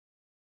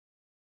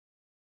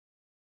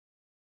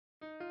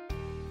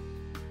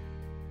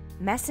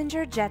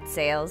Messenger Jet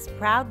Sales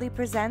proudly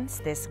presents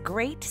this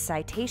great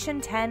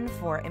Citation 10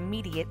 for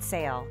immediate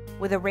sale.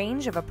 With a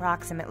range of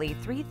approximately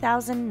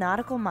 3,000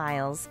 nautical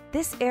miles,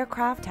 this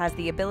aircraft has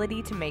the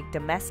ability to make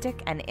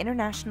domestic and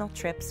international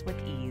trips with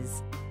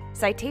ease.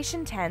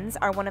 Citation 10s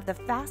are one of the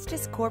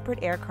fastest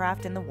corporate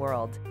aircraft in the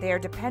world. They are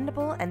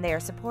dependable and they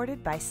are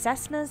supported by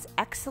Cessna's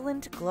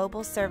excellent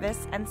global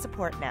service and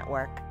support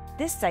network.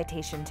 This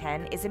Citation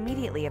 10 is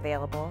immediately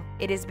available.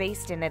 It is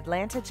based in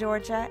Atlanta,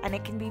 Georgia, and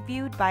it can be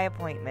viewed by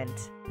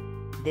appointment.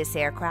 This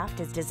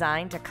aircraft is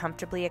designed to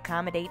comfortably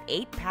accommodate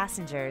 8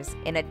 passengers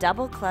in a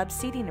double club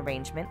seating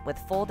arrangement with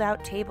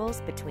fold-out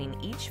tables between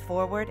each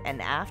forward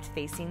and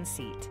aft-facing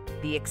seat.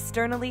 The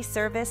externally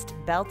serviced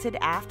belted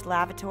aft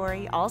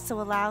lavatory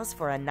also allows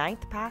for a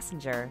 9th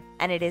passenger,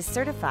 and it is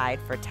certified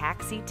for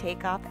taxi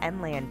takeoff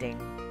and landing.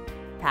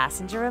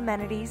 Passenger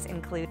amenities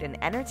include an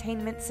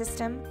entertainment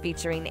system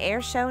featuring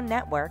airshow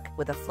network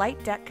with a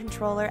flight deck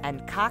controller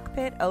and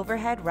cockpit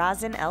overhead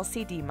rosin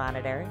LCD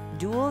monitor,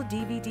 dual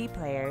DVD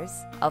players,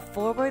 a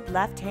forward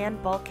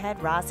left-hand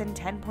bulkhead rosin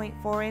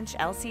 10.4-inch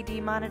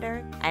LCD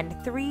monitor, and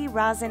 3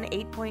 rosin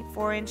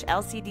 8.4-inch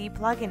LCD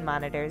plug-in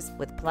monitors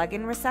with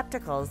plug-in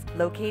receptacles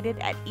located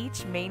at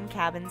each main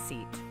cabin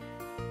seat.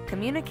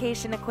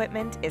 Communication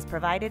equipment is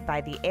provided by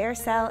the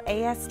AirCell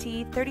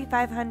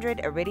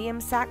AST3500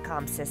 Iridium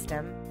SATCOM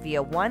system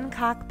via 1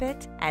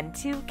 cockpit and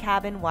 2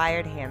 cabin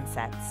wired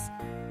handsets.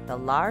 The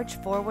large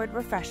forward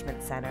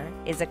refreshment center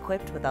is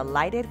equipped with a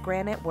lighted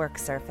granite work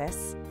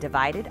surface,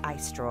 divided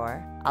ice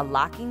drawer, a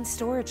locking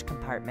storage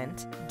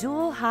compartment,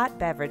 dual hot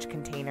beverage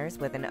containers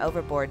with an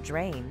overboard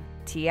drain,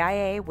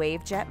 TIA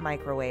wavejet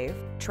microwave,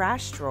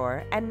 trash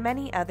drawer, and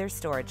many other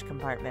storage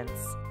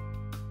compartments.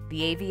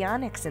 The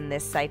avionics in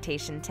this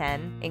Citation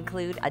 10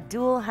 include a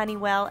dual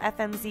Honeywell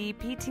FMZ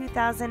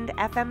P2000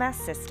 FMS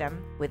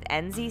system with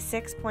NZ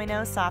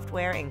 6.0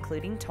 software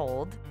including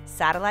TOLD,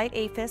 satellite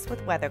AFIS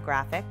with weather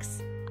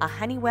graphics, a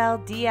Honeywell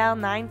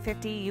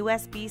DL950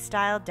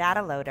 USB-style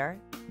data loader,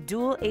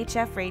 dual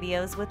HF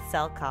radios with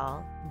cell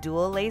call,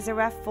 dual laser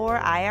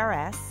F4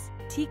 IRS,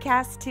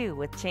 TCAS-2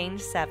 with change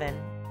 7,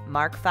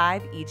 Mark V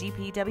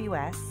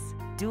EGPWS,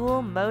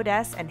 dual Mode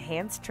S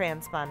enhanced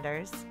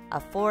transponders, a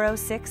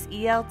 406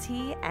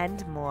 ELT,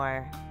 and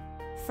more.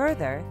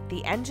 Further,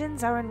 the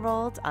engines are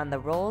enrolled on the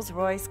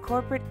Rolls-Royce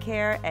Corporate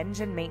Care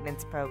Engine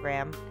Maintenance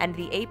Program, and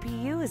the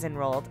APU is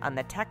enrolled on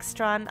the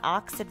Textron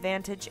Aux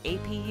Advantage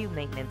APU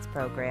Maintenance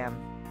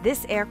Program.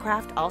 This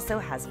aircraft also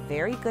has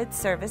very good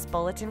service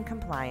bulletin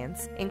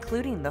compliance,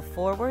 including the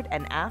forward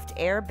and aft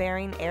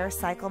air-bearing air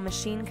cycle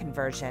machine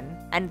conversion,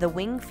 and the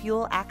wing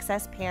fuel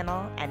access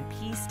panel and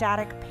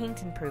P-static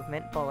paint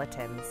improvement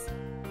bulletins.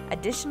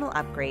 Additional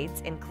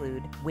upgrades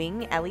include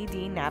wing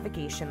LED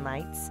navigation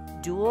lights,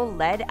 dual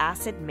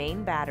lead-acid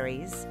main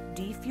batteries,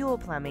 defuel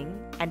plumbing,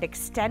 and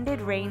extended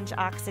range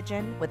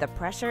oxygen with a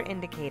pressure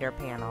indicator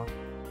panel.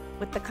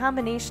 With the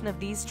combination of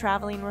these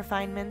traveling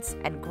refinements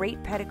and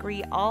great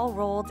pedigree all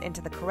rolled into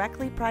the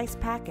correctly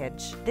priced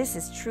package, this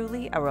is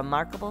truly a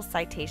remarkable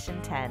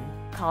Citation 10.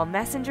 Call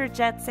Messenger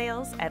Jet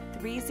Sales at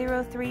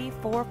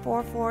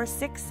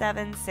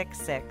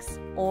 303-444-6766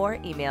 or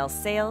email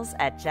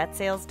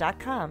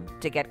sales@jetsales.com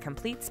to get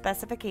complete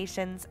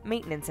specifications,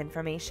 maintenance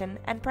information,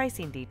 and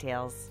pricing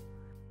details.